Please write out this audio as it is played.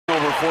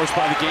turnover forced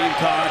by the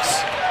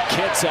Gamecocks.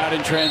 Kitts out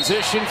in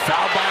transition,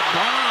 fouled by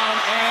Brown,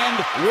 and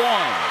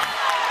one.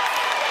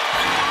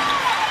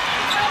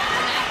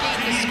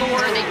 The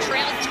score, they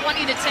trailed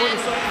 20-10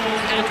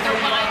 after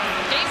one.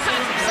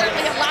 Gamecocks are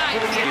certainly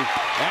alive.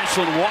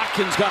 Ashlyn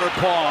Watkins got her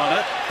paw on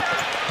it.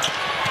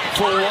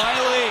 For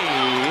Wiley,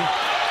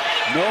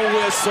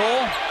 no whistle,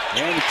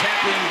 and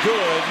tackling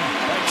good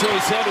by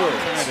Trace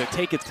Edwards. Trying to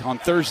take it on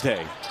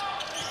Thursday.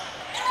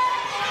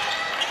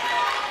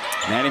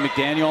 Maddie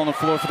McDaniel on the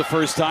floor for the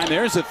first time.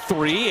 There's a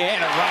three, and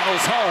it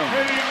rattles home.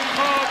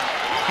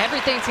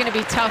 Everything's going to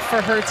be tough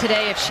for her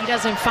today if she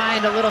doesn't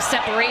find a little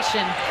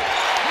separation.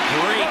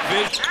 Great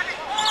vision.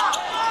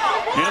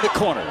 Into the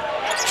corner.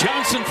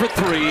 Johnson for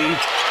three.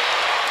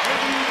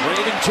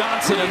 Raven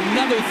Johnson,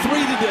 another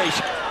three today.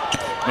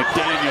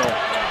 McDaniel,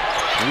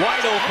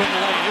 wide open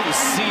lane. It was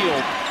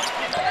sealed.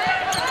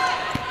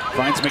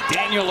 Finds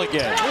McDaniel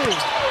again. Ooh.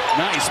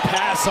 Nice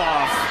pass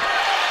off.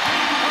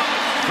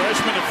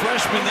 Freshman to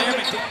freshman there.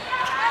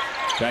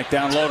 Back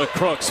down low to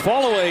Crooks.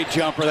 Fall away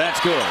jumper.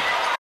 That's good.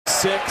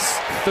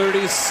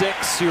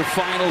 6-36, your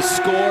final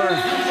score.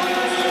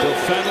 Bill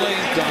Fenley,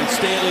 Don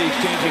Staley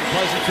exchanging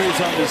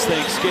pleasantries on this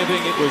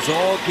Thanksgiving. It was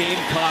all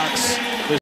Gamecocks.